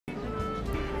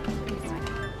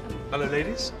Hello,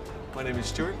 ladies. My name is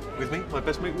Stuart. With me, my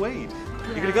best mate Wade.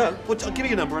 You gonna go? Well, I'll give you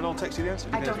your number and I'll text you the answer.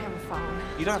 I don't have a phone.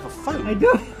 You don't have a phone? I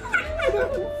don't have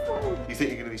a phone. You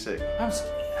think you're gonna be sick? I'm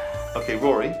sick. Okay,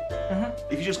 Rory.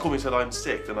 If you just called me and said I'm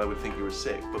sick, then I would think you were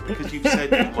sick. But because you've said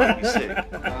you might be sick,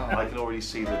 I can already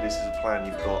see that this is a plan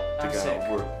you've got to get out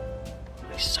of work.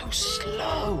 He's so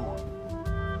slow.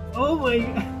 Oh my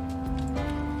god.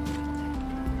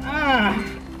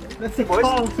 Ah! That's a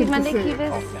call. Did Monday keep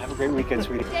us? Oh, have a great weekend,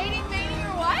 sweetie. Dating, mating,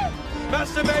 or what?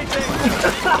 Masturbating!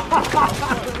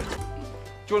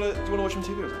 do you wanna watch some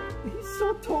TV or something? He's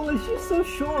so tall and she's so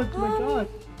short. My god.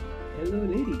 Hello,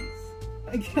 ladies.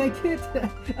 I can't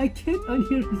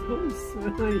unhear his voice.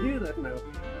 I hear that now.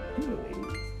 Hello,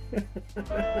 ladies.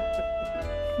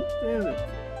 Damn it.